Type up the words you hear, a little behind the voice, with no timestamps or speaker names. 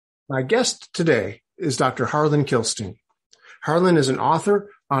My guest today is Dr. Harlan Kilstein. Harlan is an author,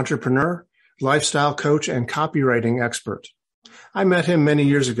 entrepreneur, lifestyle coach, and copywriting expert. I met him many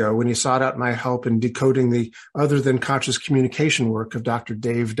years ago when he sought out my help in decoding the other-than-conscious communication work of Dr.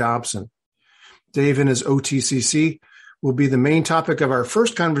 Dave Dobson. Dave and his O.T.C.C. will be the main topic of our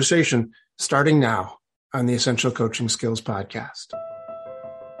first conversation starting now on the Essential Coaching Skills Podcast.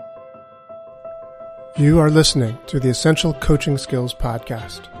 You are listening to the Essential Coaching Skills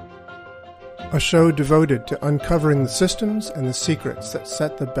Podcast, a show devoted to uncovering the systems and the secrets that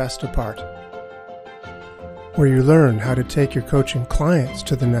set the best apart, where you learn how to take your coaching clients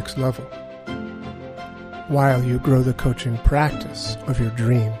to the next level, while you grow the coaching practice of your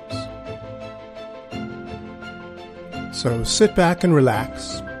dreams. So sit back and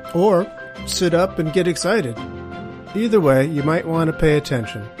relax, or sit up and get excited. Either way, you might want to pay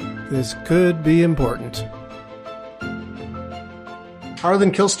attention. This could be important.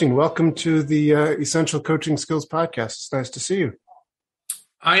 Harlan Kilstein, welcome to the Essential Coaching Skills Podcast. It's nice to see you.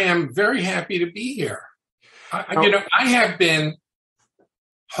 I am very happy to be here. I have been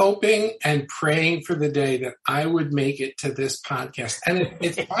hoping and praying for the day that I would make it to this podcast, and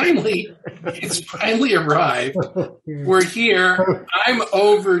it's finally arrived. We're here. I'm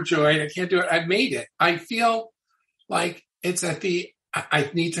overjoyed. I can't do it. I've made it. I feel like it's I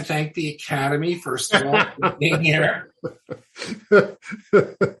need to thank the Academy, first of all, for being here.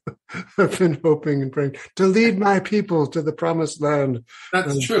 I've been hoping and praying to lead my people to the promised land.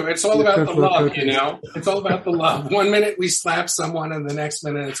 That's true. It's all about the love, It's all about the love. 1 minute we slap someone, and the next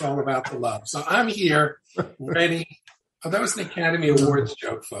minute it's all about the love. So I'm here, ready. Oh, that was an Academy Awards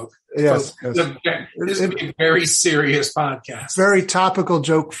joke, folks. Yes. This will be a very serious podcast. Very topical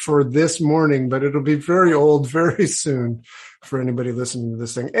joke for this morning, but it'll be very old very soon for anybody listening to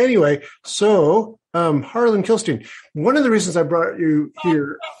this thing. Anyway, so Harlan Kilstein, one of the reasons I brought you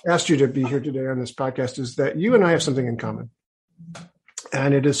here, asked you to be here today on this podcast, is that you and I have something in common.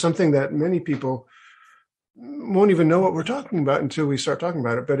 And it is something that many people won't even know what we're talking about until we start talking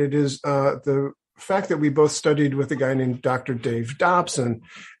about it. But it is the fact that we both studied with a guy named Dr. Dave Dobson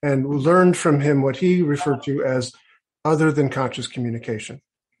and learned from him what he referred to as other than conscious communication.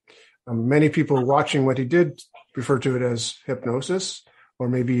 Many people watching what he did refer to it as hypnosis, or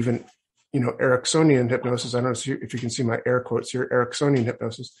maybe even, Ericksonian hypnosis. I don't know if you can see my air quotes here, Ericksonian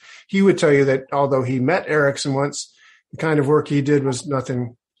hypnosis. He would tell you that although he met Erickson once, the kind of work he did was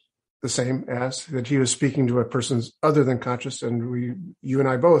nothing the same as that he was speaking to a person's other than conscious. And you and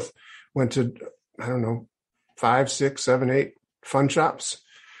I both went to, 5, 6, 7, 8 fun shops.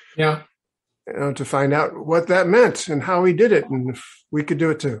 Yeah. To find out what that meant and how he did it, and if we could do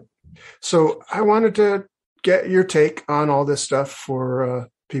it too. So I wanted to get your take on all this stuff for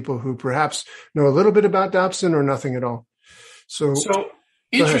people who perhaps know a little bit about Dobson or nothing at all. So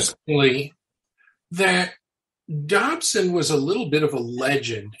interestingly, that Dobson was a little bit of a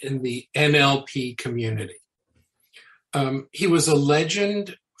legend in the NLP community. He was a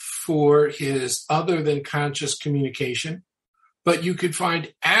legend for his other than conscious communication, but you could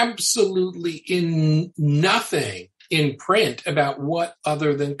find absolutely nothing in print about what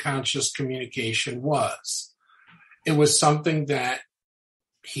other than conscious communication was. It was something that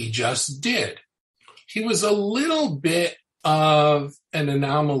he just did. He was a little bit of an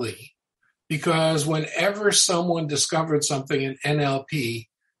anomaly because whenever someone discovered something in NLP,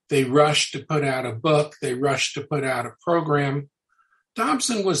 they rushed to put out a book, they rushed to put out a program.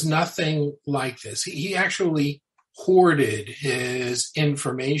 Dobson was nothing like this. He actually hoarded his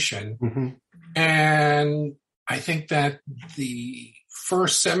information. Mm-hmm. And I think that the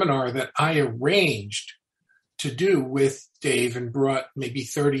first seminar that I arranged to do with Dave and brought maybe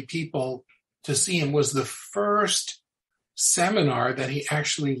 30 people to see him was the first seminar that he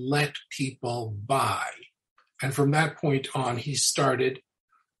actually let people buy. And from that point on, he started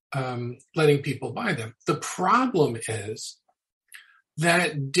letting people buy them. The problem is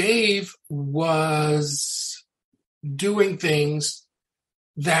that Dave was doing things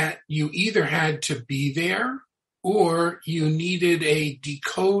that you either had to be there or you needed a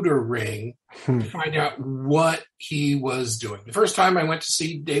decoder ring to find out what he was doing. The first time I went to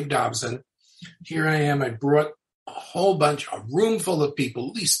see Dave Dobson, here I am. I brought a room full of people,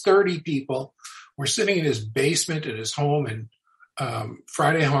 at least 30 people. We're sitting in his basement at his home in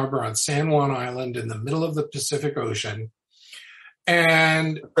Friday Harbor on San Juan Island in the middle of the Pacific Ocean.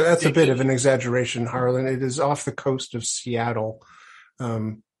 And that's a bit of an exaggeration, Harlan. It is off the coast of Seattle.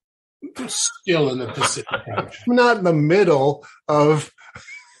 Still in the Pacific Ocean. Not in the middle of...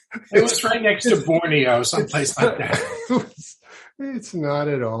 It was right next to Borneo, someplace like that. It's not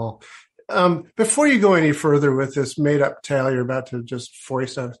at all. Before you go any further with this made-up tale you're about to just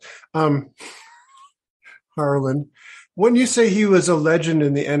foist on us, Harlan, when you say he was a legend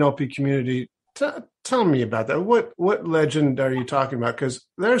in the NLP community, tell me about that. What legend are you talking about? Because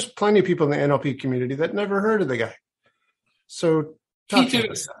there's plenty of people in the NLP community that never heard of the guy. So he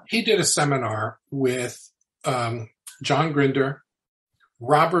did a seminar with John Grinder,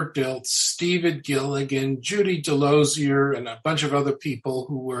 Robert Dilts, Stephen Gilligan, Judy Delosier, and a bunch of other people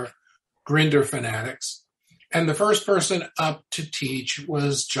who were Grinder fanatics. And the first person up to teach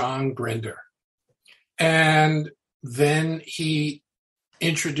was John Grinder. And then he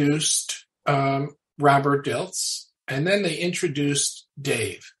introduced Robert Dilts, and then they introduced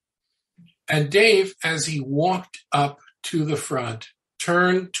Dave. And Dave, as he walked up to the front,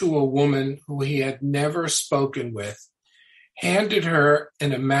 turned to a woman who he had never spoken with, handed her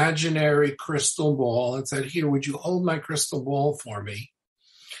an imaginary crystal ball and said, "Here, would you hold my crystal ball for me?"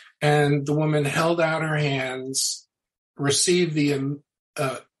 And the woman held out her hands, received the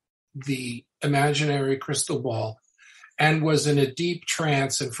imaginary crystal ball, and was in a deep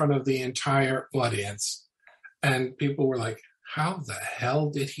trance in front of the entire audience. And people were like, how the hell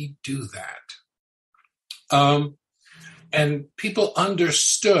did he do that? And people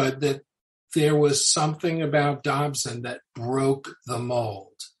understood that there was something about Dobson that broke the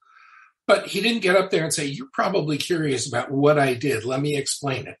mold. But he didn't get up there and say, "You're probably curious about what I did. Let me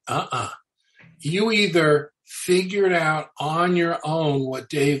explain it." You either figured out on your own what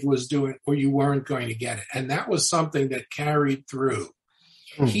Dave was doing or you weren't going to get it. And that was something that carried through.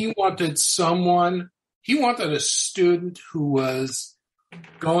 He wanted a student who was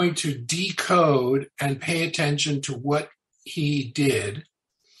going to decode and pay attention to what he did,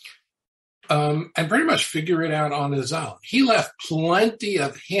 and pretty much figure it out on his own. He left plenty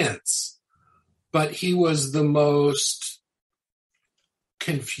of hints, but he was the most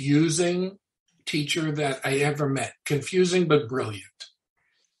confusing teacher that I ever met. Confusing, but brilliant.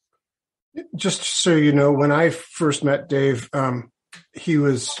 Just so you know, when I first met Dave, he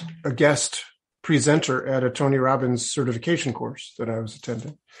was a guest presenter at a Tony Robbins certification course that I was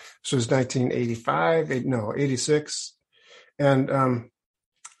attending. This was 86. And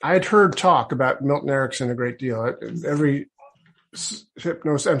I had heard talk about Milton Erickson a great deal. Every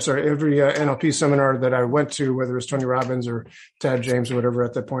NLP seminar that I went to, whether it was Tony Robbins or Tad James or whatever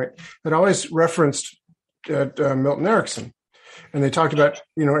at that point, had always referenced Milton Erickson. And they talked about,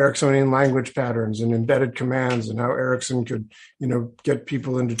 Ericksonian language patterns and embedded commands and how Erickson could, get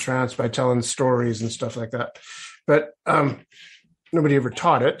people into trance by telling stories and stuff like that. But nobody ever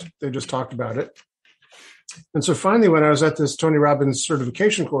taught it. They just talked about it. And so finally, when I was at this Tony Robbins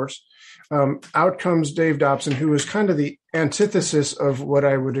certification course, out comes Dave Dobson, who was kind of the antithesis of what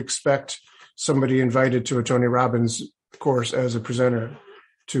I would expect somebody invited to a Tony Robbins course as a presenter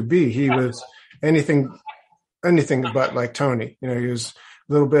to be. He was anything but like Tony. He was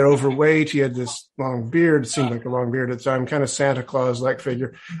a little bit overweight. He had this long beard. It seemed like a long beard at the time, kind of Santa Claus-like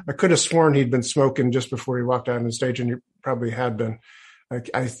figure. I could have sworn he'd been smoking just before he walked out on the stage, and he probably had been.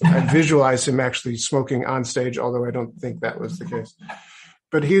 I visualized him actually smoking on stage, although I don't think that was the case.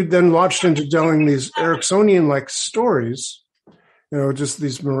 But he then launched into telling these Ericksonian-like stories, just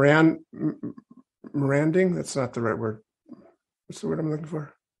these Miranding. That's not the right word. What's the word I'm looking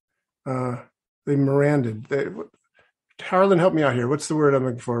for? They Miranded. Harlan, help me out here. What's the word I'm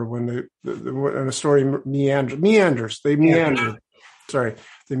looking for when a story meanders? They meandered. Sorry,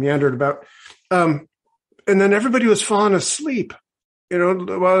 they meandered about. And then everybody was falling asleep,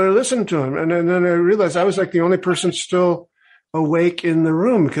 while they're listening to him. And then I realized I was like the only person still awake in the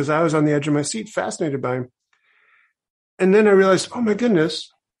room because I was on the edge of my seat, fascinated by him. And then I realized, oh my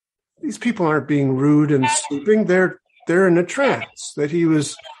goodness, these people aren't being rude and sleeping. They're in a trance. That he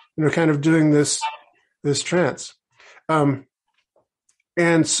was, kind of doing this trance. And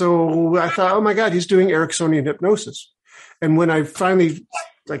so I thought, oh my God, he's doing Ericksonian hypnosis. And when I finally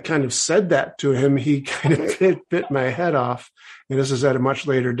kind of said that to him, he kind of bit my head off. And this is at a much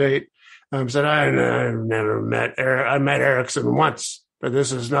later date. Said, I've never met Eric. I met Erickson once, but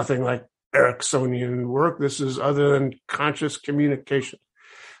this is nothing like Ericksonian work. This is other than conscious communication.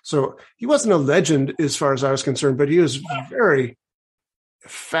 So he wasn't a legend as far as I was concerned, but he was very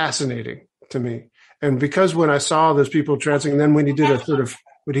fascinating to me. And because when I saw those people trancing, and then when he did a sort of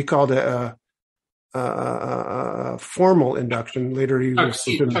what he called a formal induction, later he was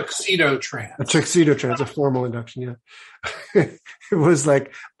tuxedo trance. A tuxedo trance, a formal induction, yeah. It was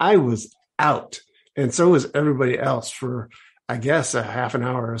like I was out, and so was everybody else for, I guess, a half an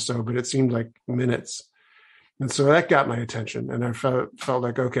hour or so, but it seemed like minutes. And so that got my attention, and I felt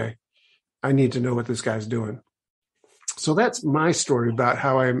like, okay, I need to know what this guy's doing. So that's my story about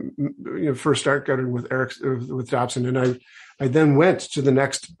how I first started going with Dobson. And I then went to the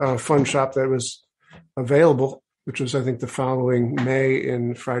next fun shop that was available, which was, I think, the following May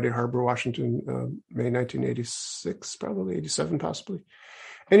in Friday Harbor, Washington, May 1986, probably 87, possibly.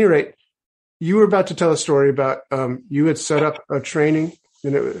 At any rate, you were about to tell a story about you had set up a training,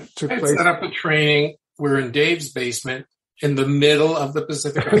 and it took place. Set up a training. We're in Dave's basement in the middle of the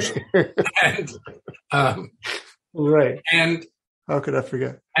Pacific Ocean. Right. And how could I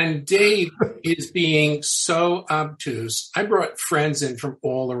forget? And Dave is being so obtuse. I brought friends in from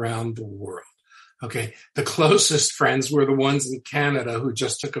all around the world. Okay. The closest friends were the ones in Canada who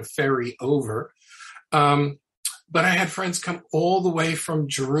just took a ferry over. But I had friends come all the way from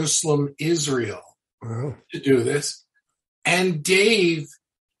Jerusalem, Israel, to do this. And Dave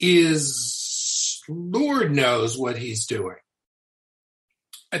is, Lord knows what he's doing.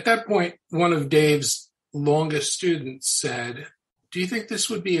 At that point, one of Dave's longest students said, "Do you think this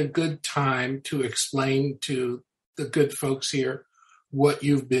would be a good time to explain to the good folks here what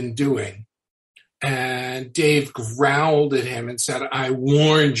you've been doing?" And Dave growled at him and said, "I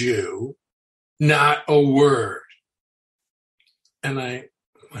warned you, not a word." And I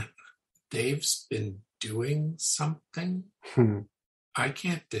went, Dave's been doing something? I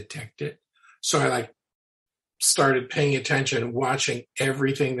can't detect it. So I started paying attention, watching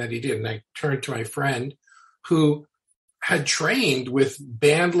everything that he did. And I turned to my friend who had trained with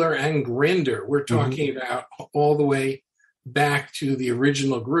Bandler and Grinder. We're talking about all the way back to the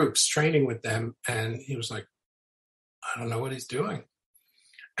original groups, training with them. And he was like, "I don't know what he's doing."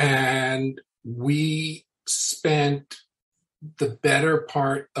 And we spent the better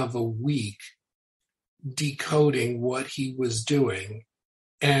part of a week decoding what he was doing.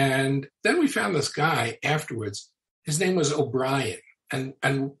 And then we found this guy afterwards. His name was O'Brien. And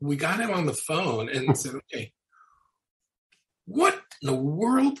we got him on the phone and said, "Okay, what in the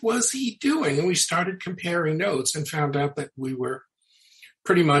world was he doing?" And we started comparing notes and found out that we were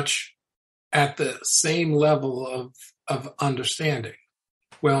pretty much at the same level of understanding.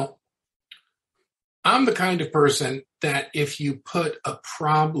 Well, I'm the kind of person that if you put a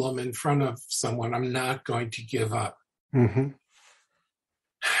problem in front of someone, I'm not going to give up. And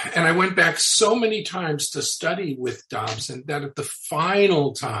I went back so many times to study with Dobson that at the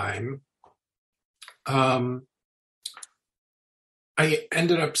final time, I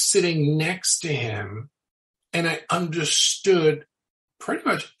ended up sitting next to him and I understood pretty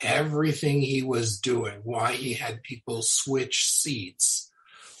much everything he was doing, why he had people switch seats,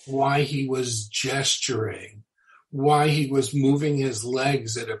 why he was gesturing, why he was moving his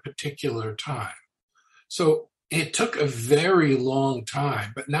legs at a particular time. So it took a very long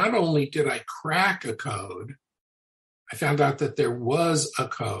time, but not only did I crack a code, I found out that there was a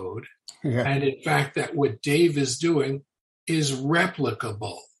code. Yeah. And in fact, that what Dave is doing is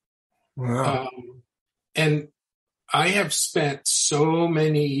replicable. Wow. And I have spent so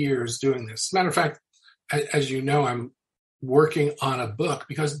many years doing this. Matter of fact, as you know, I'm working on a book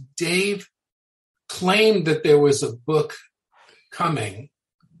because Dave claimed that there was a book coming.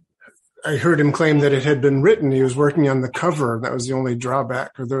 I heard him claim that it had been written. He was working on the cover. That was the only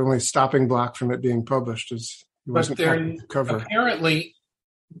drawback or the only stopping block from it being published is he wasn't on the cover. Apparently,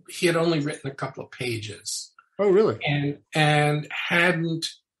 he had only written a couple of pages. Oh, really? And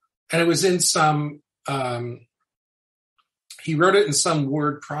it was in some, he wrote it in some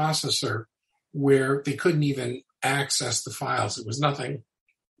word processor where they couldn't even access the files. It was nothing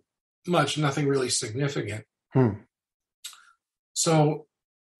really significant. So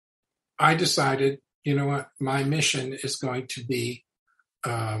I decided, you know what, my mission is going to be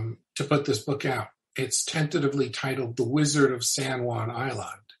to put this book out. It's tentatively titled The Wizard of San Juan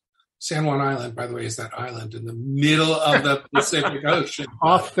Island. San Juan Island, by the way, is that island in the middle of the Pacific Ocean.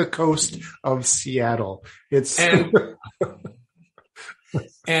 Off the coast of Seattle. It's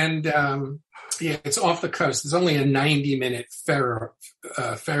it's off the coast. It's only a 90-minute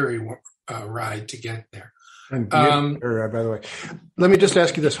ferry ride to get there. And by the way, let me just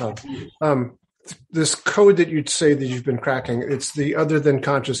ask you this, Harlan. This code that you'd say that you've been cracking, it's the other than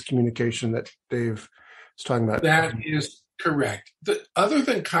conscious communication that Dave is talking about. That is correct. The other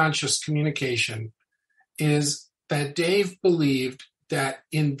than conscious communication is that Dave believed that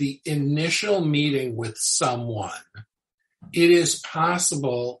in the initial meeting with someone, it is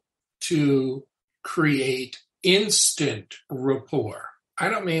possible to create instant rapport. I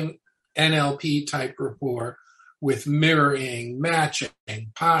don't mean NLP type rapport with mirroring, matching,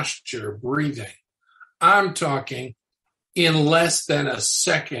 posture, breathing. I'm talking in less than a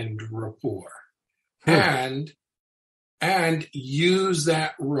second rapport. And use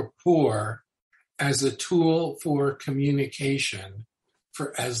that rapport as a tool for communication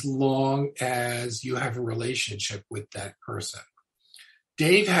for as long as you have a relationship with that person.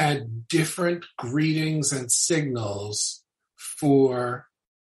 Dave had different greetings and signals for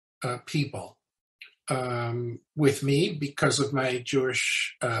people. With me, because of my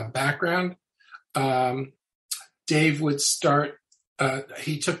Jewish background, Dave would start,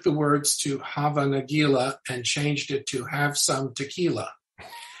 he took the words to Hava Nagila and changed it to have some tequila.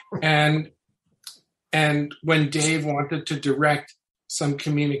 And when Dave wanted to direct some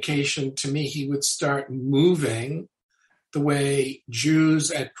communication to me, he would start moving the way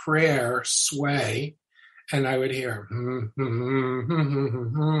Jews at prayer sway, and I would hear, and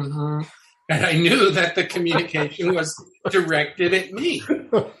I knew that the communication was directed at me.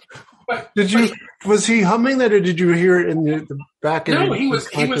 But was he humming that, or did you hear it in the back end? No, he would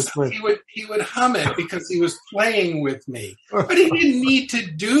hum it because he was playing with me. But he didn't need to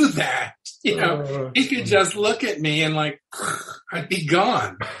do that. He could just look at me and I'd be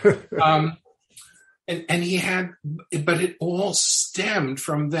gone. And he had, but it all stemmed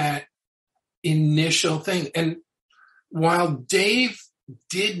from that initial thing. And while Dave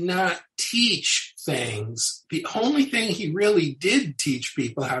did not teach things, the only thing he really did teach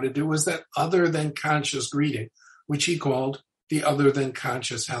people how to do was that other than conscious greeting, which he called the other than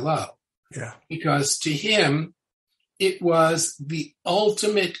conscious hello. Yeah. Because to him, it was the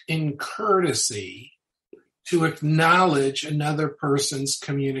ultimate in courtesy to acknowledge another person's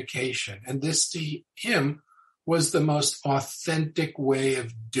communication. And this to him was the most authentic way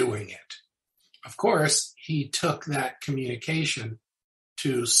of doing it. Of course, he took that communication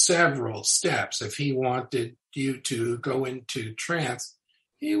to several steps. If he wanted you to go into trance,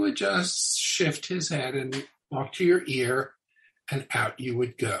 he would just shift his head and walk to your ear, and out you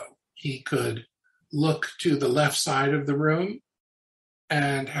would go. He could look to the left side of the room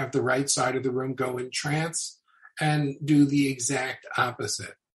and have the right side of the room go in trance and do the exact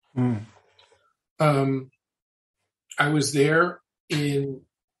opposite. I was there in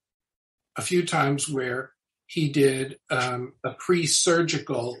a few times where he did a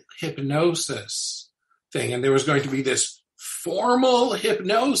pre-surgical hypnosis thing, and there was going to be this formal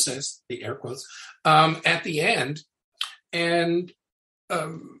hypnosis, the air quotes, at the end. And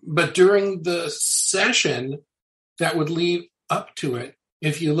but during the session that would lead up to it,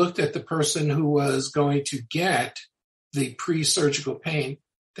 if you looked at the person who was going to get the pre-surgical pain,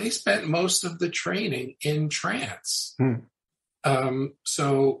 they spent most of the training in trance.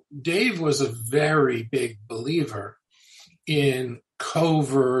 So Dave was a very big believer in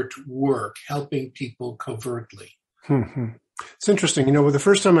covert work, helping people covertly. It's interesting. The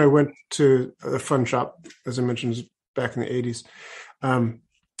first time I went to a fun shop, as I mentioned, was back in the 80s.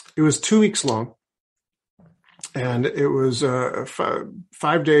 It was 2 weeks long, and it was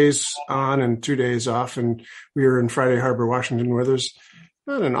 5 days on and 2 days off. And we were in Friday Harbor, Washington, where there's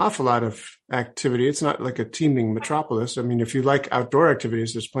not an awful lot of activity. It's not like a teeming metropolis. I mean, if you like outdoor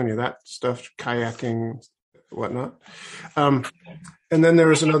activities, there's plenty of that stuff, kayaking, whatnot. And then there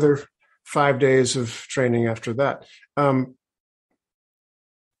was another 5 days of training after that.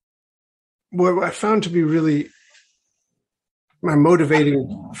 What I found to be really my motivating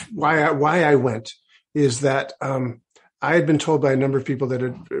why I went is that I had been told by a number of people that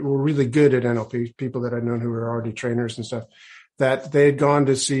were really good at NLP, people that I'd known who were already trainers and stuff, that they had gone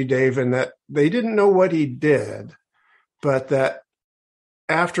to see Dave and that they didn't know what he did, but that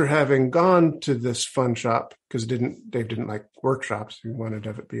after having gone to this fun shop, because Dave didn't like workshops, he wanted to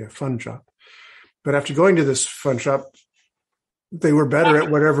have it be a fun shop. But after going to this fun shop, they were better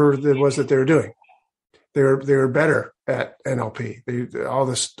at whatever it was that they were doing. They were better at NLP. All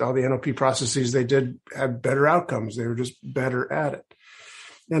the NLP processes they did had better outcomes. They were just better at it.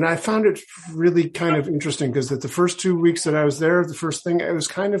 And I found it really kind of interesting because the first 2 weeks that I was there, the first thing, it was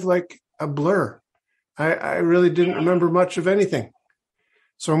kind of like a blur. I really didn't remember much of anything.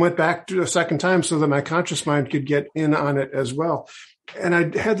 So I went back to a second time so that my conscious mind could get in on it as well. And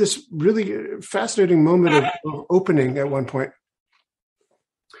I had this really fascinating moment of opening at one point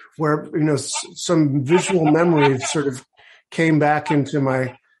where, some visual memory sort of came back into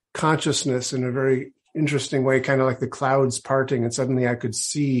my consciousness in a very interesting way, kind of like the clouds parting, and suddenly I could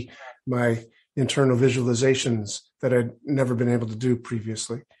see my internal visualizations that I'd never been able to do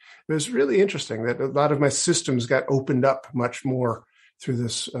previously. It was really interesting that a lot of my systems got opened up much more through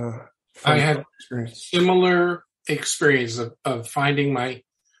this I had experience. Similar experience of finding my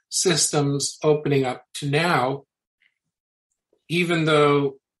systems opening up to now, even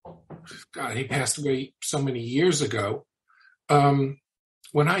though, God, he passed away so many years ago.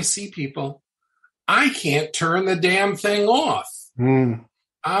 When I see people, I can't turn the damn thing off.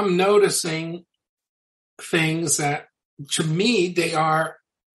 I'm noticing things that, to me, they are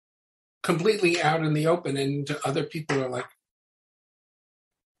completely out in the open, and to other people are like,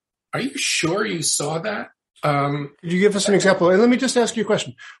 are you sure you saw that? Could you give us an example? And let me just ask you a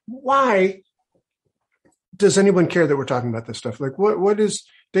question. Why does anyone care that we're talking about this stuff? Like, what is,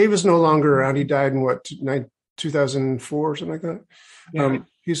 Dave is no longer around. He died in 2004 or something like that. Yeah.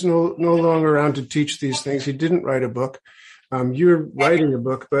 He's no longer around to teach these things. He didn't write a book. You're writing a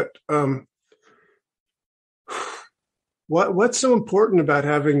book, but what's so important about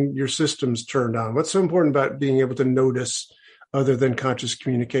having your systems turned on? What's so important about being able to notice other than conscious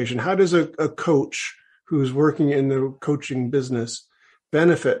communication? How does a coach who's working in the coaching business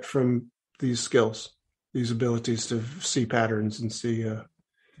benefit from these skills, these abilities to see patterns and see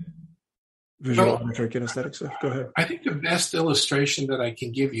visual, auditory, kinesthetic stuff? Go ahead. I think the best illustration that I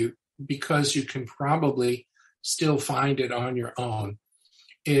can give you, because you can probably still find it on your own,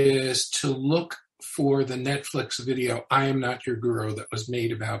 is to look for the Netflix video, I Am Not Your Guru, that was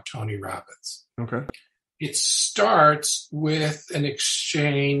made about Tony Robbins. Okay. It starts with an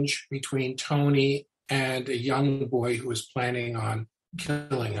exchange between Tony and a young boy who was planning on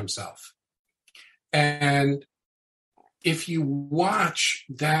killing himself. And if you watch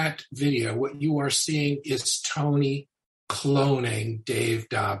that video, what you are seeing is Tony cloning Dave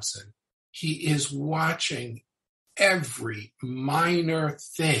Dobson. He is watching every minor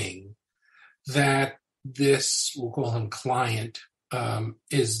thing that this, we'll call him client,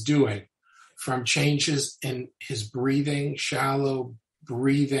 is doing, from changes in his breathing, shallow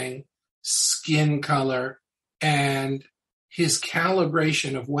breathing, skin color, and his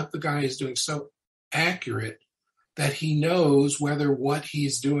calibration of what the guy is doing so accurate that he knows whether what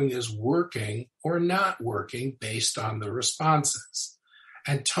he's doing is working or not working based on the responses.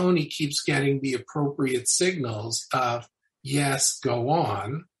 And Tony keeps getting the appropriate signals of, yes, go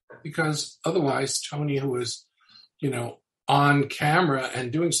on, because otherwise Tony, who is, on camera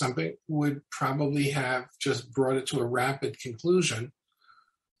and doing something, would probably have just brought it to a rapid conclusion.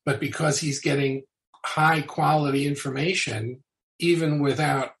 But because he's getting high quality information, even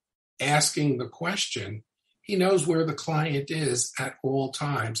without asking the question, he knows where the client is at all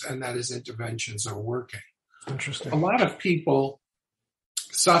times and that his interventions are working. Interesting. A lot of people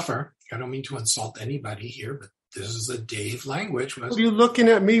suffer. I don't mean to insult anybody here, but this is a Dave language. What are you looking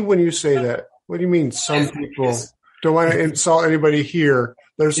at me when you say that? What do you mean some people don't want to insult anybody here?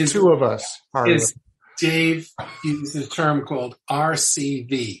 There's two of us. Dave uses a term called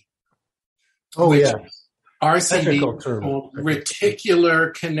RCV. Oh, yeah. RCV, called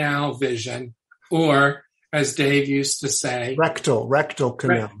reticular canal vision, or as Dave used to say, rectal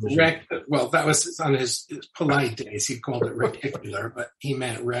canal vision. Well, that was on his polite days. He called it reticular, but he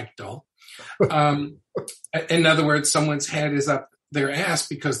meant rectal. In other words, someone's head is up their ass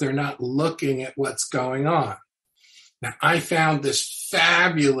because they're not looking at what's going on. Now, I found this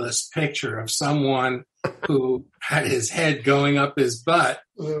fabulous picture of someone who had his head going up his butt,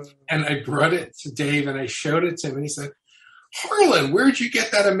 and I brought it to Dave and I showed it to him, and he said, Harlan, where'd you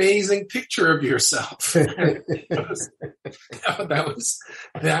get that amazing picture of yourself?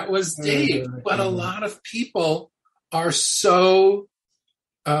 that was Dave. But a lot of people are so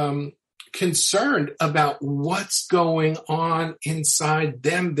concerned about what's going on inside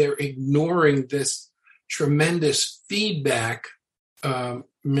them. They're ignoring this tremendous feedback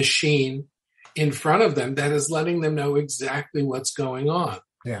machine in front of them that is letting them know exactly what's going on.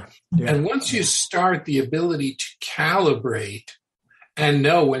 Yeah. And once you start the ability to calibrate and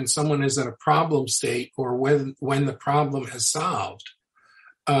know when someone is in a problem state or when the problem has solved,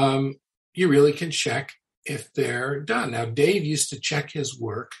 you really can check if they're done. Now, Dave used to check his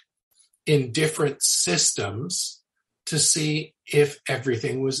work in different systems to see if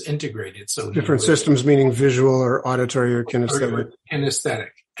everything was integrated. So different systems meaning visual or auditory or kinesthetic.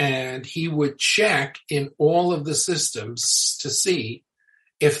 Kinesthetic. And he would check in all of the systems to see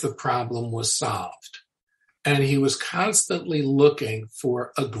if the problem was solved. And he was constantly looking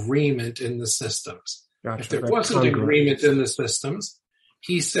for agreement in the systems. Gotcha. If there wasn't agreement in the systems,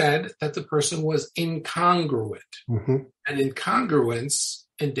 he said that the person was incongruent. Mm-hmm. And incongruence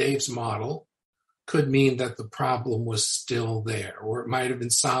in Dave's model could mean that the problem was still there, or it might have been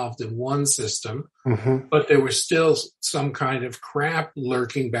solved in one system, mm-hmm. but there was still some kind of crap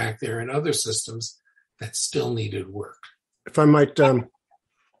lurking back there in other systems that still needed work. If I might tell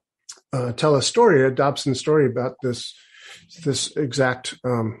a story, a Dobson story about this exact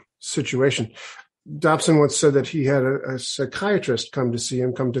situation. Dobson once said that he had a psychiatrist come to see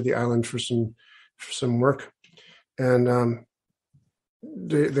him, come to the island for some work. And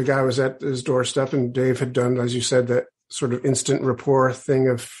the guy was at his doorstep, and Dave had done, as you said, that sort of instant rapport thing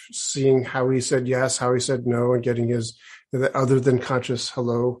of seeing how he said yes, how he said no, and getting his other than conscious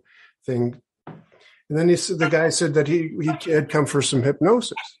hello thing. And then the guy said that he had come for some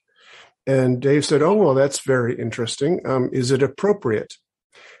hypnosis. And Dave said, oh, well, that's very interesting. Is it appropriate?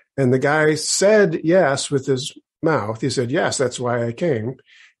 And the guy said yes with his mouth. He said, yes, that's why I came.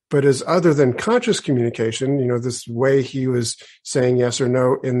 But as other than conscious communication, this way he was saying yes or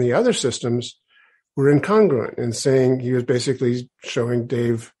no in the other systems were incongruent and saying he was basically showing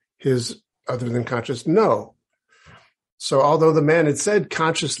Dave his other than conscious no. So although the man had said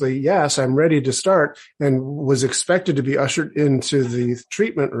consciously, yes, I'm ready to start, and was expected to be ushered into the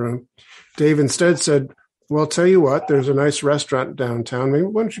treatment room, Dave instead said, well, tell you what, there's a nice restaurant downtown. Maybe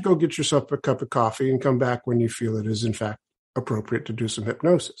why don't you go get yourself a cup of coffee and come back when you feel it is, in fact, appropriate to do some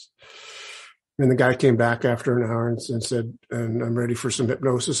hypnosis. And the guy came back after an hour and said, and I'm ready for some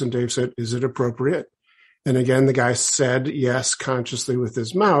hypnosis. And Dave said, is it appropriate? And again, the guy said yes consciously with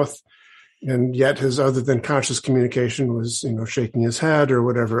his mouth. And yet his other than conscious communication was, shaking his head or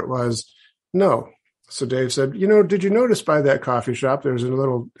whatever it was. No. So Dave said, did you notice by that coffee shop, there's a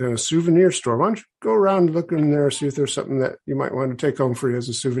little souvenir store. Why don't you go around and look in there, see if there's something that you might want to take home for you as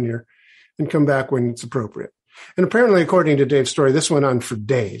a souvenir and come back when it's appropriate. And apparently, according to Dave's story, this went on for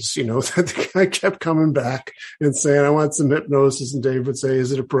days, that the guy kept coming back and saying, I want some hypnosis. And Dave would say,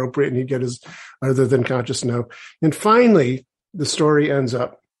 is it appropriate? And he'd get his other than conscious no. And finally, the story ends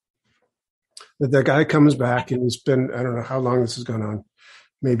up that the guy comes back and he's been, I don't know how long this has gone on,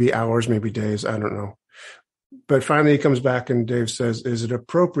 maybe hours, maybe days, I don't know. But finally he comes back and Dave says, is it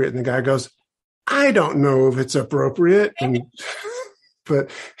appropriate? And the guy goes, I don't know if it's appropriate.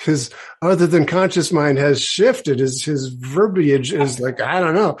 But his other than conscious mind has shifted. His verbiage is like, I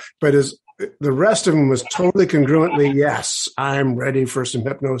don't know. But the rest of him was totally congruently, yes, I'm ready for some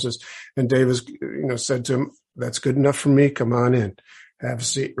hypnosis. And Dave has, said to him, that's good enough for me. Come on in. Have a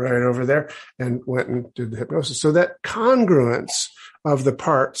seat right over there, and went and did the hypnosis. So that congruence of the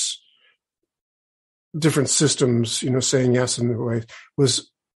parts, different systems, saying yes in the way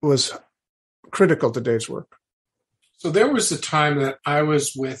was critical to Dave's work. So there was a time that I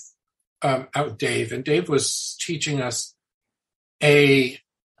was with Dave, and Dave was teaching us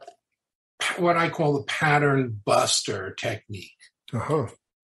what I call the pattern buster technique. Uh-huh.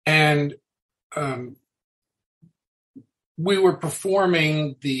 And we were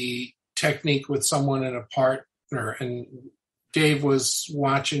performing the technique with someone and a partner, and Dave was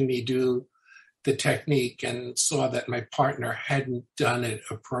watching me do the technique and saw that my partner hadn't done it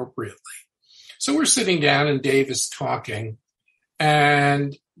appropriately. So we're sitting down and Dave is talking,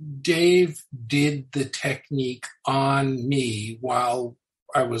 and Dave did the technique on me while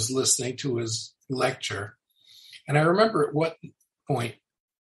I was listening to his lecture. And I remember at what point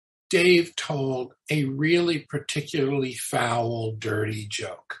Dave told a really particularly foul, dirty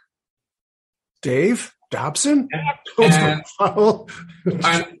joke. Dave Dobson? And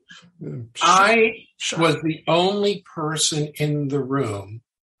I was the only person in the room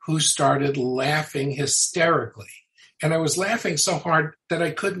who started laughing hysterically. And I was laughing so hard that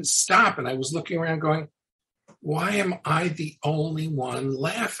I couldn't stop. And I was looking around going, why am I the only one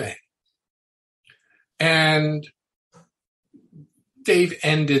laughing? And Dave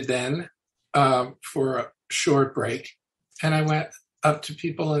ended then for a short break. And I went up to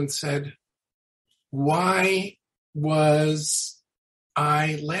people and said, why was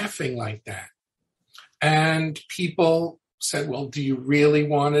I laughing like that? And people said, well, do you really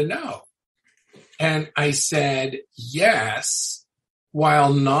want to know? And I said, yes,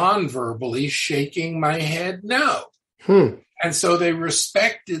 while non-verbally shaking my head no. And so they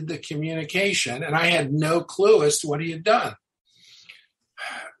respected the communication, and I had no clue as to what he had done.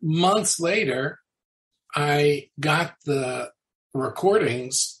 Months later, I got the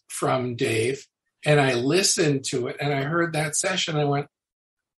recordings from Dave, and I listened to it, and I heard that session. I went,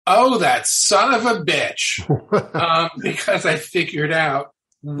 oh, that son of a bitch, because I figured out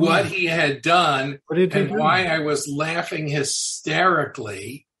what he had done and why I was laughing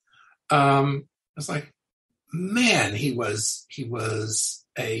hysterically. I was like, man, he was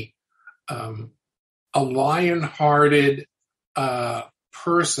a lion-hearted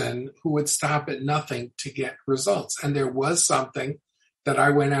person who would stop at nothing to get results. And there was something that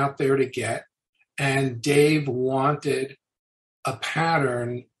I went out there to get, and Dave wanted a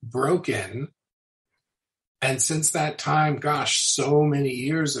pattern broken. And since that time, gosh, so many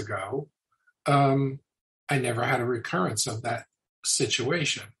years ago, I never had a recurrence of that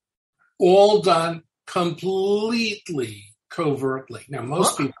situation. All done completely covertly. Now,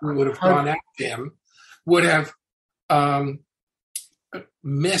 most people who would have gone at him would have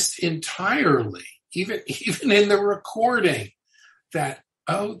missed entirely even in the recording, that,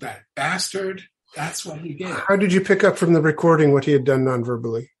 oh, that bastard, that's what he did. How did you pick up from the recording what he had done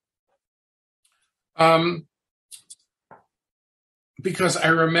nonverbally? Because I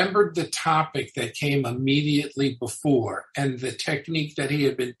remembered the topic that came immediately before and the technique that he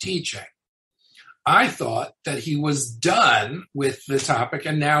had been teaching. I thought that he was done with the topic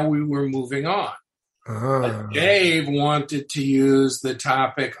and now we were moving on. But Dave wanted to use the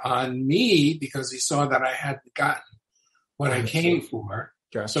topic on me because he saw that I hadn't gotten what I came for.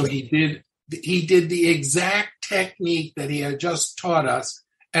 Gotcha. So he did the exact technique that he had just taught us,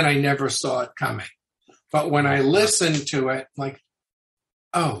 and I never saw it coming. But when I listened to it, like,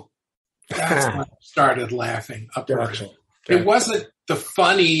 oh, that's when I started laughing upright. Gotcha. It wasn't the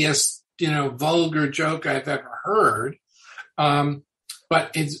funniest, vulgar joke I've ever heard. But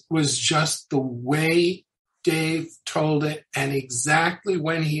it was just the way Dave told it and exactly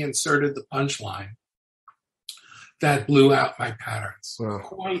when he inserted the punchline that blew out my patterns. Wow.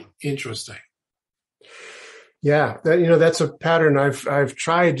 Quite interesting. Yeah, that's a pattern I've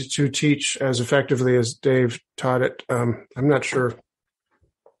tried to teach as effectively as Dave taught it. I'm not sure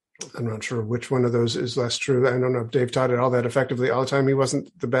which one of those is less true. I don't know if Dave taught it all that effectively all the time. He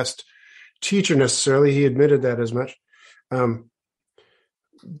wasn't the best teacher necessarily. He admitted that as much.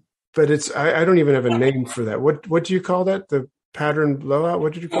 But I don't even have a name for that. What do you call that? The pattern blowout?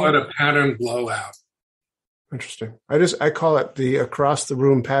 What did you call it? A pattern blowout. Interesting. I call it the across the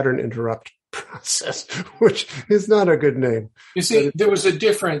room pattern interrupt process, which is not a good name. You see, there was a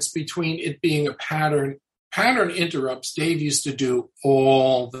difference between it being a pattern. Pattern interrupts Dave used to do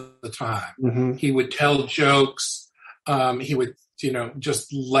all the time. Mm-hmm. He would tell jokes. He would,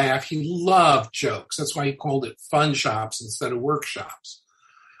 just laugh. He loved jokes. That's why he called it fun shops instead of workshops.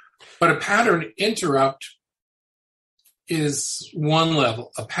 But a pattern interrupt is one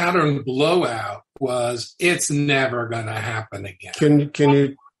level. A pattern blowout was it's never going to happen again.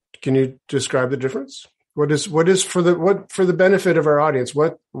 Can you describe the difference? What is for the benefit of our audience?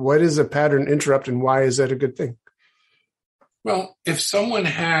 What is a pattern interrupt and why is that a good thing? Well, if someone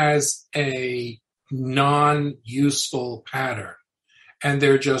has a non-useful pattern and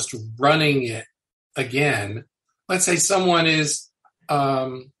they're just running it again, let's say someone is a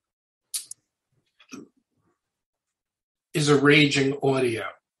raging audio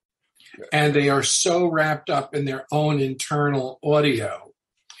and they are so wrapped up in their own internal audio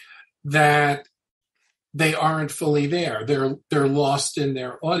that they aren't fully there. They're lost in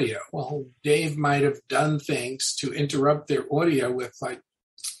their audio. Well, Dave might have done things to interrupt their audio with like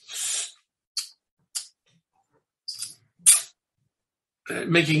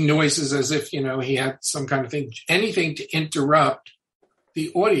making noises as if, he had some kind of thing, anything to interrupt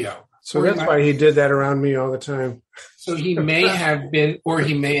the audio. So that's why he did that around me all the time. So he may have been, or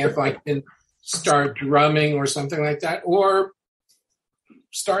he may have been start drumming or something like that, or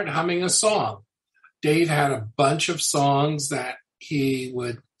start humming a song. Dave had a bunch of songs that he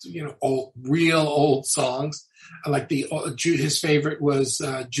would, real old songs. Like his favorite was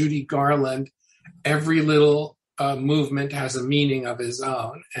Judy Garland. Every little movement has a meaning of his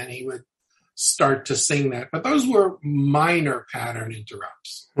own, and he would start to sing that. But those were minor pattern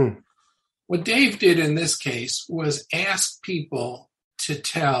interrupts. What Dave did in this case was ask people to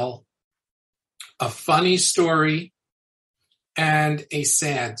tell a funny story and a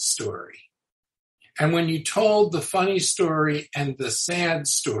sad story. And when you told the funny story and the sad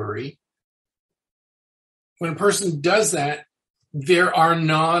story, when a person does that, there are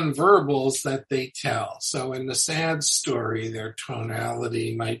nonverbals that they tell. So in the sad story, their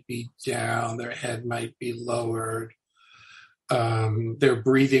tonality might be down, their head might be lowered, their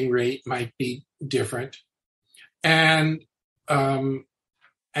breathing rate might be different. And when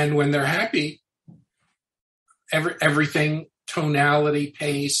they're happy, everything, tonality,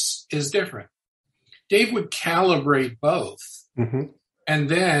 pace is different. Dave would calibrate both. Mm-hmm. And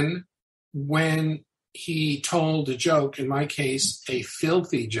then when he told a joke, in my case, a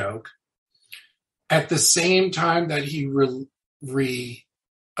filthy joke, at the same time that he related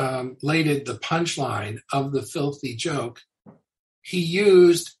the punchline of the filthy joke, he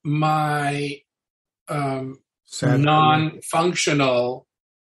used my non-functional,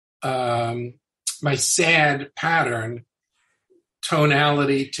 my sad pattern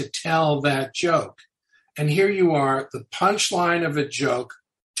tonality to tell that joke. And here you are, the punchline of a joke,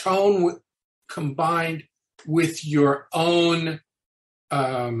 tone combined with your own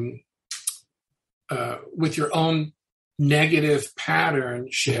negative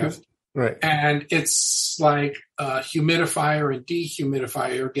pattern shift. Right. And it's like a humidifier and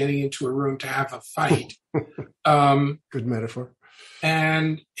dehumidifier getting into a room to have a fight. Good metaphor.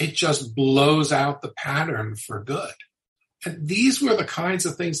 and it just blows out the pattern for good. And these were the kinds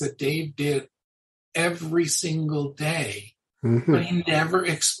of things that Dave did every single day, but he never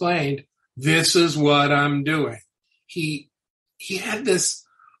explained, this is what I'm doing. He had this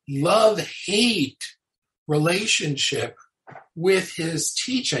love-hate relationship with his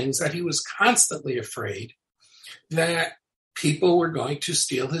teachings that he was constantly afraid that people were going to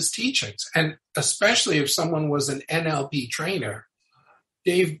steal his teachings. And especially if someone was an NLP trainer,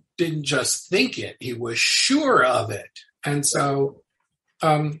 Dave didn't just think it, he was sure of it. And so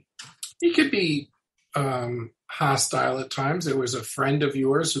he could be hostile at times. There was a friend of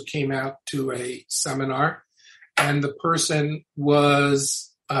yours who came out to a seminar, and the person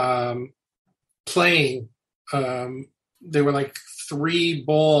was playing. There were like 3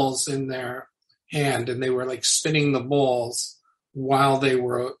 balls in their hand, and they were like spinning the balls while they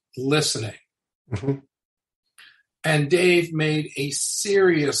were listening. And Dave made a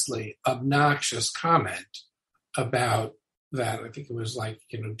seriously obnoxious comment about that. I think it was like,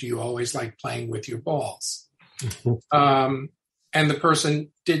 do you always like playing with your balls? And the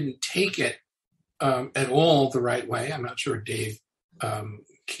person didn't take it at all the right way. I'm not sure Dave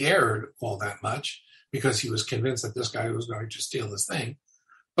cared all that much, because he was convinced that this guy was going to steal his thing.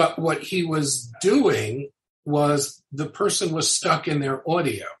 But what he was doing was, the person was stuck in their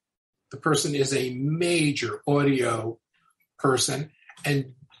audio. The person is a major audio person,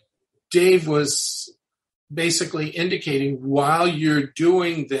 and Dave was basically indicating, while you're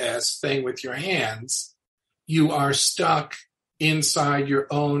doing this thing with your hands, you are stuck inside your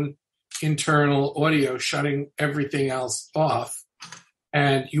own internal audio, shutting everything else off,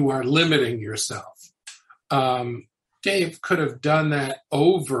 and you are limiting yourself. Dave could have done that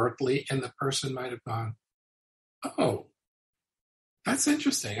overtly, and the person might have gone, oh, that's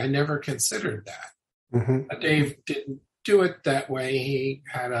interesting. I never considered that. But Dave didn't do it that way. He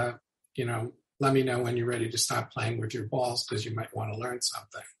had a, let me know when you're ready to stop playing with your balls, because you might want to learn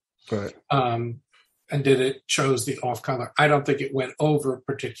something. Right. And chose the off color. I don't think it went over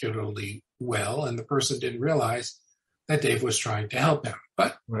particularly well, and the person didn't realize that Dave was trying to help him.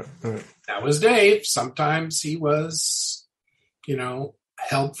 But that was Dave. Sometimes he was,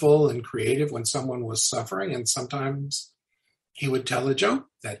 helpful and creative when someone was suffering, and sometimes he would tell a joke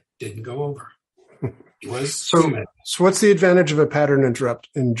that didn't go over. He was human. So what's the advantage of a pattern interrupt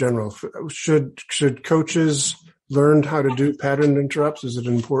in general? Should coaches learn how to do pattern interrupts? Is it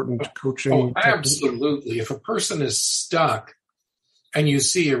important coaching? Oh, absolutely. If a person is stuck and you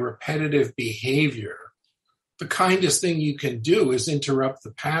see a repetitive behavior, the kindest thing you can do is interrupt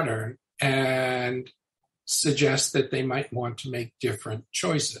the pattern and suggest that they might want to make different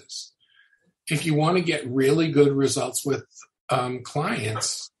choices. If you want to get really good results with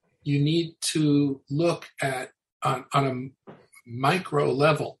clients, you need to look at, on a micro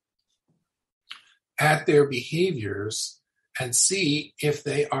level, at their behaviors and see if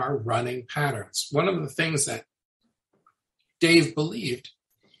they are running patterns. One of the things that Dave believed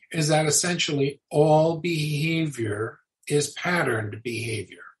is that essentially all behavior is patterned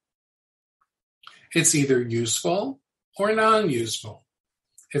behavior. It's either useful or non-useful.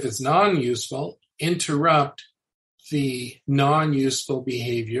 If it's non-useful, interrupt the non-useful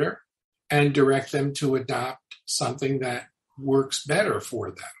behavior and direct them to adopt something that works better for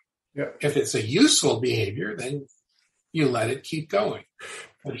them. Yeah. If it's a useful behavior, then you let it keep going.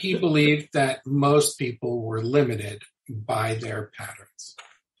 But he believed that most people were limited by their patterns.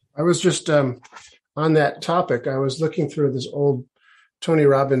 I was just on that topic. I was looking through this old Tony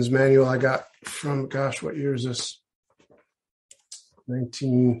Robbins manual I got from, what year is this?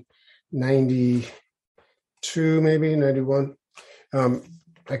 1992, maybe 91.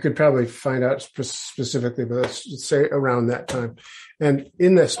 I could probably find out specifically, but let's say around that time. And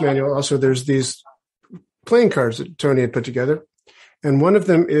in this manual, also, there's these playing cards that Tony had put together. And one of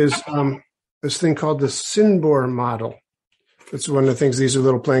them is this thing called the Sinbor model. It's one of the things, these are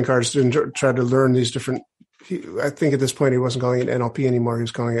little playing cards to try to learn these different, I think at this point he wasn't calling it NLP anymore. He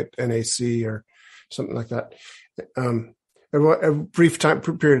was calling it NAC or something like that. A brief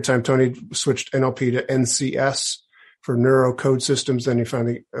period of time, Tony switched NLP to NCS for neuro code systems. Then he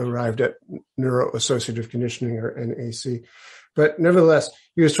finally arrived at neuro associative conditioning, or NAC. But nevertheless,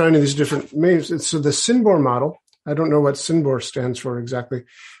 he was trying these different names. So the Sinbor model, I don't know what Sinbor stands for exactly,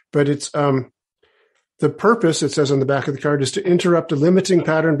 but it's the purpose, it says on the back of the card, is to interrupt a limiting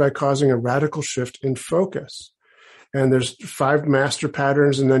pattern by causing a radical shift in focus. And there's 5 master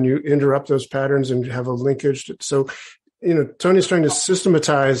patterns, and then you interrupt those patterns and have a linkage. So, Tony's trying to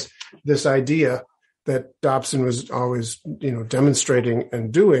systematize this idea that Dobson was always, demonstrating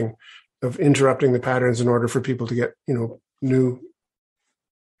and doing, of interrupting the patterns in order for people to get, new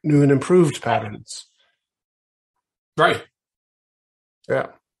new and improved patterns. Right. Yeah.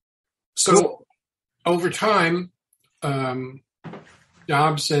 So over time,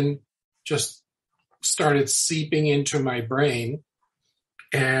 Dobson just started seeping into my brain.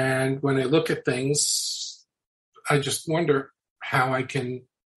 And when I look at things, I just wonder how I'm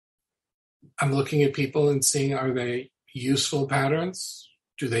looking at people and seeing, are they useful patterns?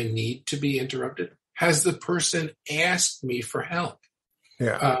 Do they need to be interrupted? Has the person asked me for help?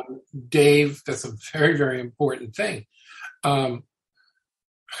 Yeah. Dave, that's a very, very important thing.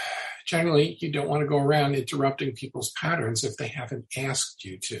 Generally, you don't want to go around interrupting people's patterns if they haven't asked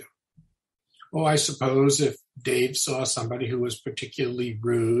you to. Well, I suppose if Dave saw somebody who was particularly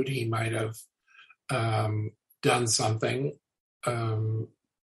rude, he might have done something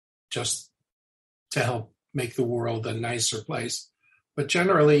just to help make the world a nicer place. But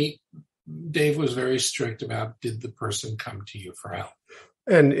generally, Dave was very strict about, did the person come to you for help?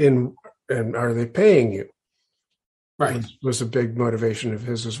 And are they paying you? Right. Was a big motivation of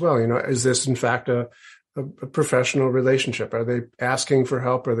his as well. Is this in fact a professional relationship? Are they asking for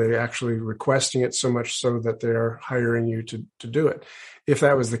help? Are they actually requesting it so much so that they're hiring you to do it? If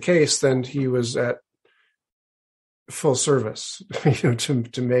that was the case, then he was at full service,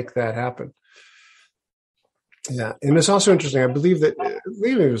 to make that happen. Yeah. And it's also interesting. I believe it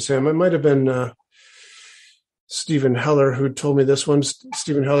was him. It might have been Stephen Heller who told me this one.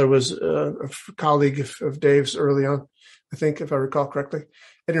 Stephen Heller was a colleague of Dave's early on, I think, if I recall correctly.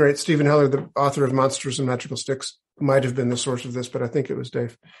 At any rate, Stephen Heller, the author of Monsters and Magical Sticks, might have been the source of this, but I think it was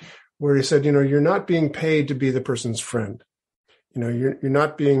Dave, where he said, you're not being paid to be the person's friend. You're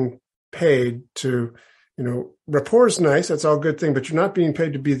not being paid to, rapport is nice. That's all good thing, but you're not being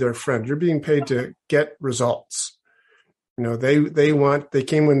paid to be their friend. You're being paid to get results. They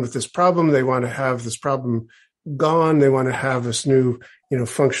came in with this problem. They want to have this problem gone. They want to have this new,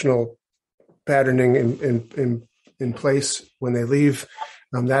 functional patterning in place when they leave.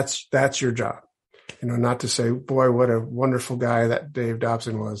 That's your job. Not to say, boy, what a wonderful guy that Dave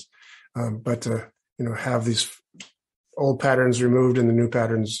Dobson was, but to, have these old patterns removed and the new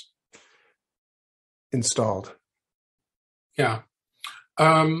patterns installed. Yeah.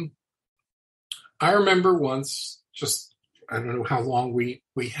 I remember once, I don't know how long we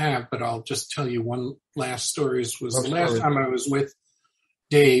have, but I'll just tell you one last story. The last time I was with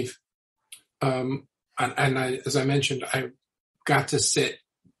Dave, and as I mentioned, I got to sit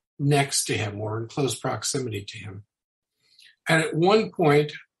next to him or in close proximity to him. And at one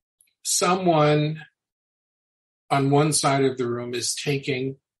point, someone on one side of the room is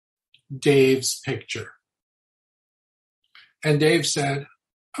taking Dave's picture. And Dave said,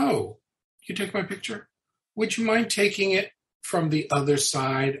 "Oh, you take my picture? Would you mind taking it from the other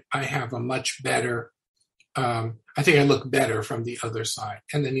side? I have a much better, I think I look better from the other side."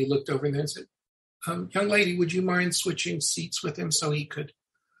 And then he looked over there and said, "Young lady, would you mind switching seats with him so he could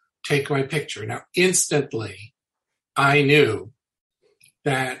take my picture?" Now, instantly, I knew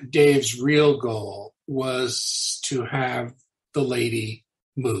that Dave's real goal was to have the lady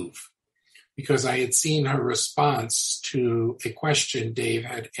move, because I had seen her response to a question Dave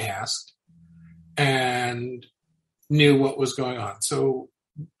had asked and knew what was going on. So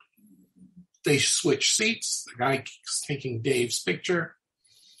they switched seats. The guy keeps taking Dave's picture.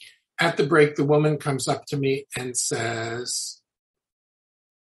 At the break, the woman comes up to me and says,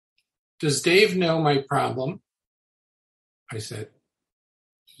 "Does Dave know my problem?" I said,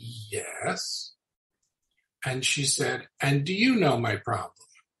 "Yes." And she said, "And do you know my problem?"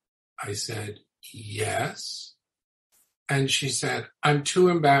 I said, "Yes." And she said, "I'm too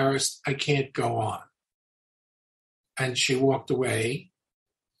embarrassed. I can't go on." And she walked away.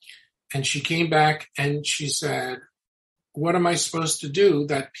 And she came back and she said, "What am I supposed to do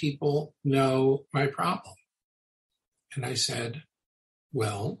that people know my problem?" And I said,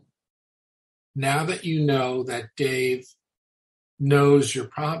 "Well, now that you know that Dave knows your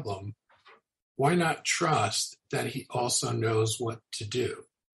problem, why not trust that he also knows what to do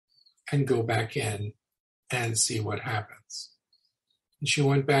and go back in and see what happens?" And she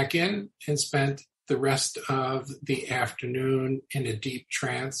went back in and spent the rest of the afternoon in a deep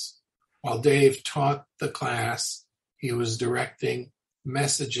trance. While Dave taught the class, he was directing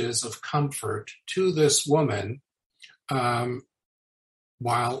messages of comfort to this woman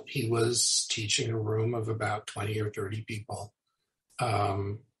while he was teaching a room of about 20 or 30 people.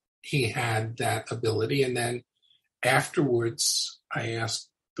 He had that ability. And then afterwards, I asked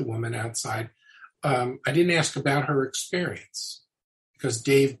the woman outside, I didn't ask about her experience, because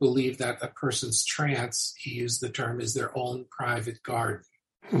Dave believed that a person's trance, he used the term, is their own private garden.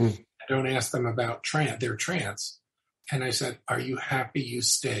 I don't ask them about their trance. And I said, "Are you happy you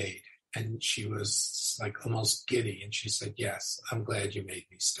stayed?" And she was like almost giddy. And she said, "Yes, I'm glad you made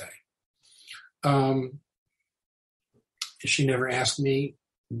me stay." She never asked me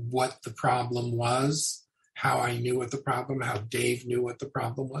what the problem was, how I knew what the problem, how Dave knew what the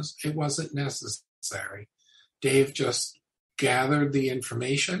problem was. It wasn't necessary. Dave just gathered the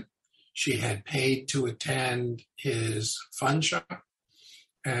information. She had paid to attend his fun shop,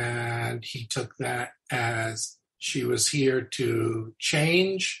 and he took that as she was here to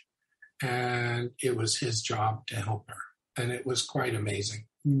change, and it was his job to help her. And it was quite amazing.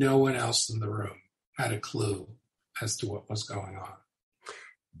 No one else in the room had a clue as to what was going on.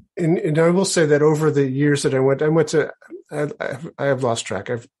 And I will say that over the years that I went to, I have lost track.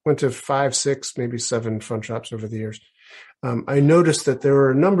 I've went to 5, 6, maybe 7 fun shops over the years. I noticed that there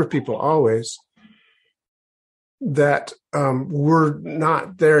were a number of people always that were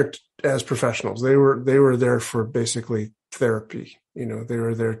not there as professionals. They were there for basically therapy. You know, they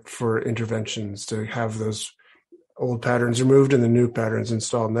were there for interventions to have those old patterns removed and the new patterns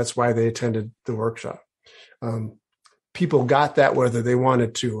installed. And that's why they attended the workshop. People got that whether they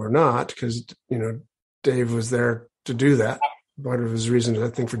wanted to or not, because, you know, Dave was there to do that. One of his reasons, I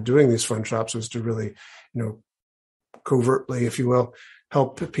think, for doing these fun shops was to really, you know, covertly, if you will,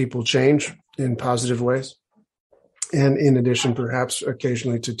 help people change in positive ways. And in addition, perhaps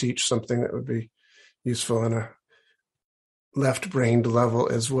occasionally to teach something that would be useful on a left-brained level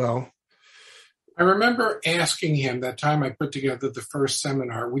as well. I remember asking him that time I put together the first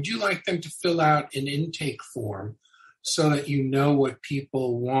seminar, would you like them to fill out an intake form so that you know what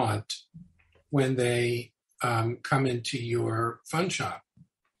people want when they come into your fun shop?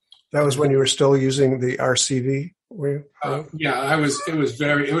 That was when you were still using the RCV, were you? Yeah, it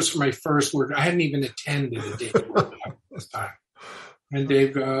was for my first work. I hadn't even attended a day workshop this time. And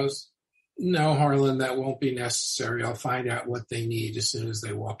Dave goes, "No, Harlan, that won't be necessary. I'll find out what they need as soon as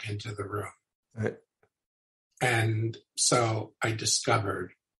they walk into the room." Right. And so I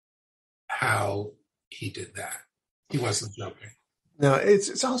discovered how he did that. He wasn't joking. Now,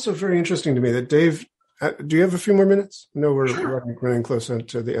 it's also very interesting to me that Dave, do you have a few more minutes? No, we're Sure. running close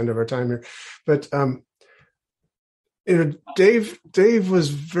to the end of our time here. But, you know, Dave was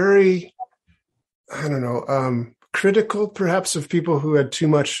very, I don't know, critical perhaps of people who had too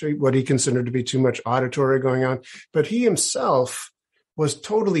much, what he considered to be too much auditory going on. But he himself was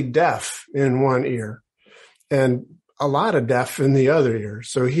totally deaf in one ear and a lot of deaf in the other ear.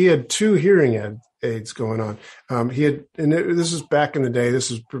 So he had 2 hearing aids going on. This is back in the day.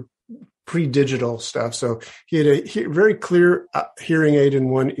 This is pre-digital stuff. So he had a very clear hearing aid in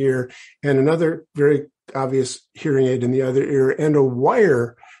one ear and another very obvious hearing aid in the other ear, and a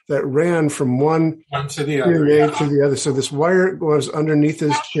wire that ran from one to the hearing other. aid to the other. So this wire was underneath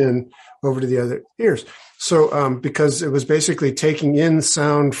his chin over to the other ears. So because it was basically taking in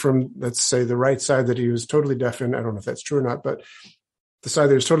sound from, let's say, the right side that he was totally deaf in. I don't know if that's true or not, but the side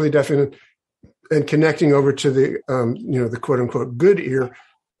that he was totally deaf in, and connecting over to the, the quote unquote good ear,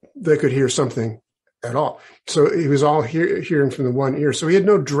 they could hear something at all. So he was all hearing from the one ear. So he had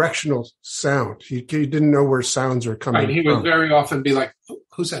no directional sound. He didn't know where sounds are coming from. He would very often be like,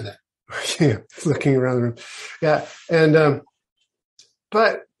 "Who said that?" Yeah, looking around the room. Yeah. And,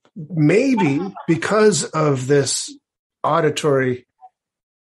 but maybe because of this auditory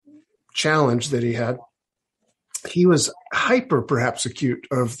challenge that he had, he was hyper perhaps acute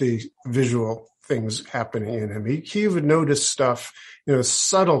of the visual things happening in him. He would notice stuff,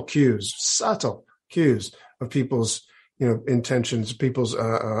 subtle cues of people's, intentions, people's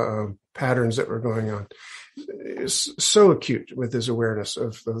patterns that were going on. So acute with his awareness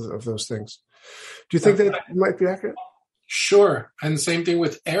of those things. Do you think that might be accurate? Sure. And same thing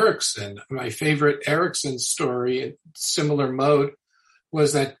with Erickson. My favorite Erickson story in similar mode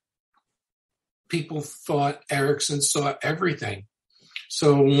was that people thought Erickson saw everything.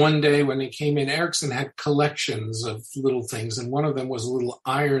 So one day when he came in, Erickson had collections of little things, and one of them was a little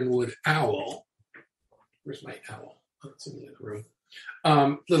ironwood owl. Where's my owl? Oh, it's in the other room.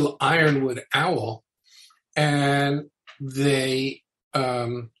 Little ironwood owl. And they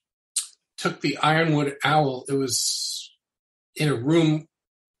took the ironwood owl. It was in a room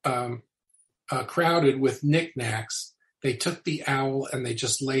crowded with knickknacks. They took the owl and they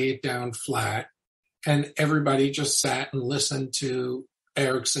just lay it down flat. And everybody just sat and listened to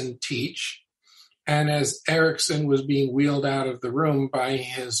Erickson teach. And as Erickson was being wheeled out of the room by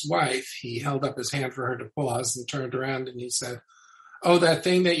his wife, he held up his hand for her to pause and turned around and he said, "Oh, that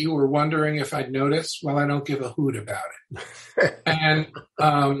thing that you were wondering if I'd noticed? Well, I don't give a hoot about it." And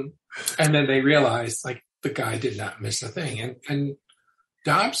then they realized, like, the guy did not miss a thing. And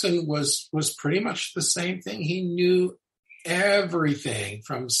Dobson was pretty much the same thing. He knew everything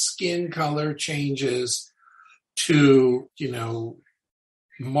from skin color changes to,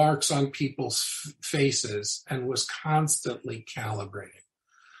 marks on people's faces, and was constantly calibrating.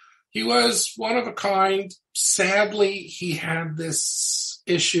 He was one of a kind. Sadly, he had this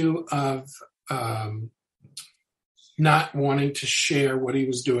issue of not wanting to share what he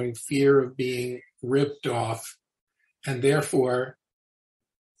was doing, fear of being ripped off, and therefore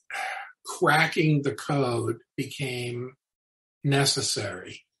cracking the code became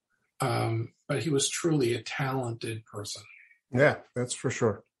necessary. But he was truly a talented person. Yeah, that's for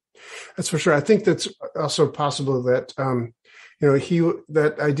sure. That's for sure. I think that's also possible that,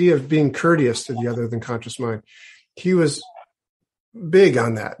 that idea of being courteous to the other than conscious mind, he was big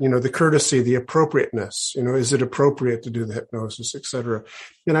on that, the courtesy, the appropriateness, is it appropriate to do the hypnosis, et cetera.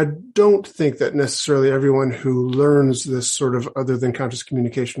 And I don't think that necessarily everyone who learns this sort of other than conscious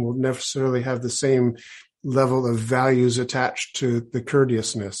communication will necessarily have the same level of values attached to the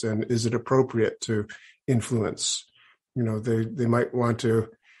courteousness. And is it appropriate to influence? They might want to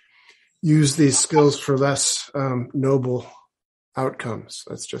use these skills for less noble outcomes,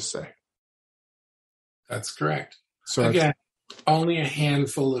 let's just say. That's correct. So again, only a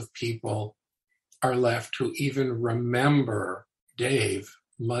handful of people are left who even remember Dave,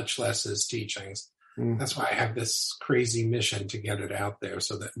 much less his teachings. That's why I have this crazy mission to get it out there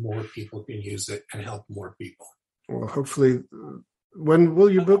so that more people can use it and help more people. Well, hopefully, when will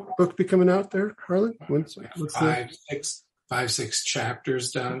your book be coming out there, Harlan? What's six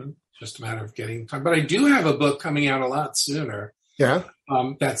chapters done. Just a matter of getting time. But I do have a book coming out a lot sooner. Yeah.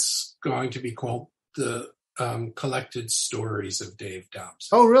 That's going to be called The Collected Stories of Dave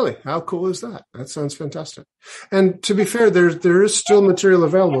Dobson. Oh, really? How cool is that? That sounds fantastic. And to be fair, there is still material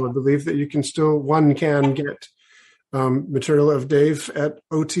available. I believe that one can get material of Dave at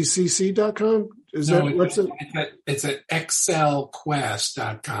O.T.C.C.com. It's at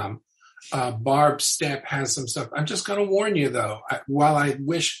excelquest.com. Barb Stepp has some stuff. I'm just going to warn you, though, while I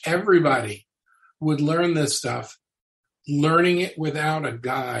wish everybody would learn this stuff, learning it without a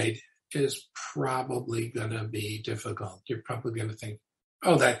guide is probably going to be difficult. You're probably going to think,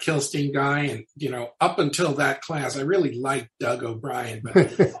 oh, that Kilstein guy. And, up until that class, I really liked Doug O'Brien,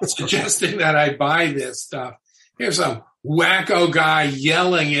 but suggesting that I buy this stuff. Here's some wacko guy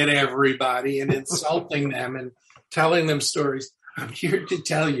yelling at everybody and insulting them and telling them stories. I'm here to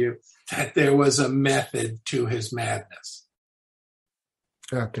tell you that there was a method to his madness.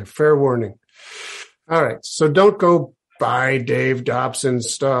 Okay, fair warning. All right, so don't go buy Dave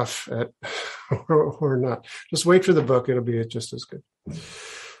Dobson's stuff or not. Just wait for the book. It'll be just as good.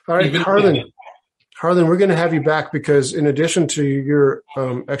 All right, Harlan, we're going to have you back because in addition to your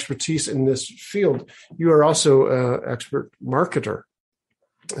expertise in this field, you are also an expert marketer.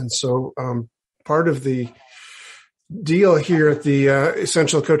 And so part of the deal here at the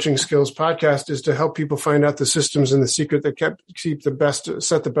Essential Coaching Skills podcast is to help people find out the systems and the secret that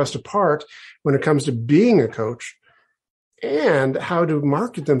set the best apart when it comes to being a coach, and how to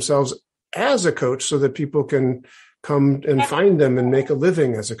market themselves as a coach so that people can come and find them and make a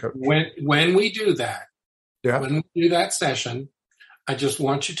living as a coach. When we do that, when we do that session, I just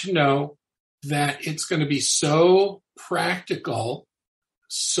want you to know that it's going to be so practical,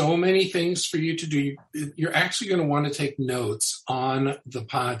 so many things for you to do. You're actually going to want to take notes on the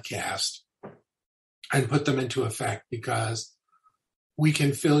podcast and put them into effect, because we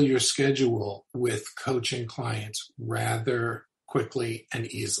can fill your schedule with coaching clients rather quickly and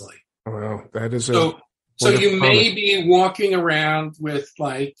easily. Well, that is so you may be walking around with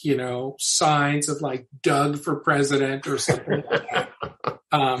signs of Doug for president or something like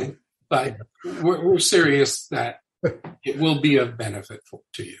that. But we're serious that it will be of benefit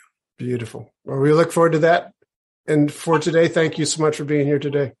to you. Beautiful. Well, we look forward to that. And for today, thank you so much for being here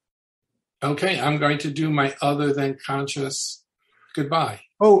today. Okay, I'm going to do my other than conscious goodbye.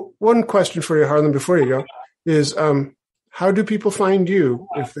 Oh, one question for you, Harlan, before you go, is how do people find you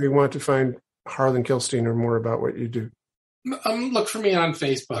if they want to find Harlan Kilstein or more about what you do? Look for me on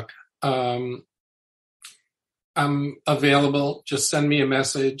Facebook. I'm available. Just send me a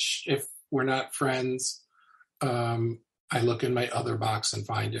message. If we're not friends, I look in my other box and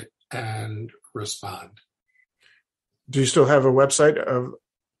find it and respond. Do you still have a website?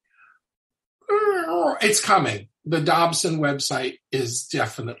 It's coming. The Dobson website is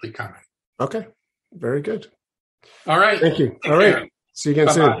definitely coming. Okay. Very good. All right. Thank you. Take All right. care. See you again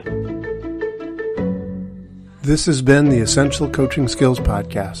Bye-bye. soon. This has been the Essential Coaching Skills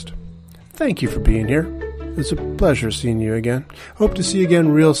Podcast. Thank you for being here. It's a pleasure seeing you again. Hope to see you again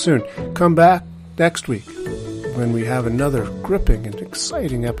real soon. Come back next week when we have another gripping and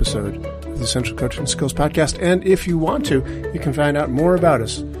exciting episode the Essential Coaching Skills Podcast. And if you want to, you can find out more about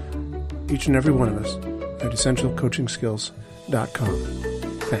us, each and every one of us, at essentialcoachingskills.com.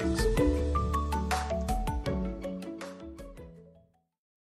 Thanks.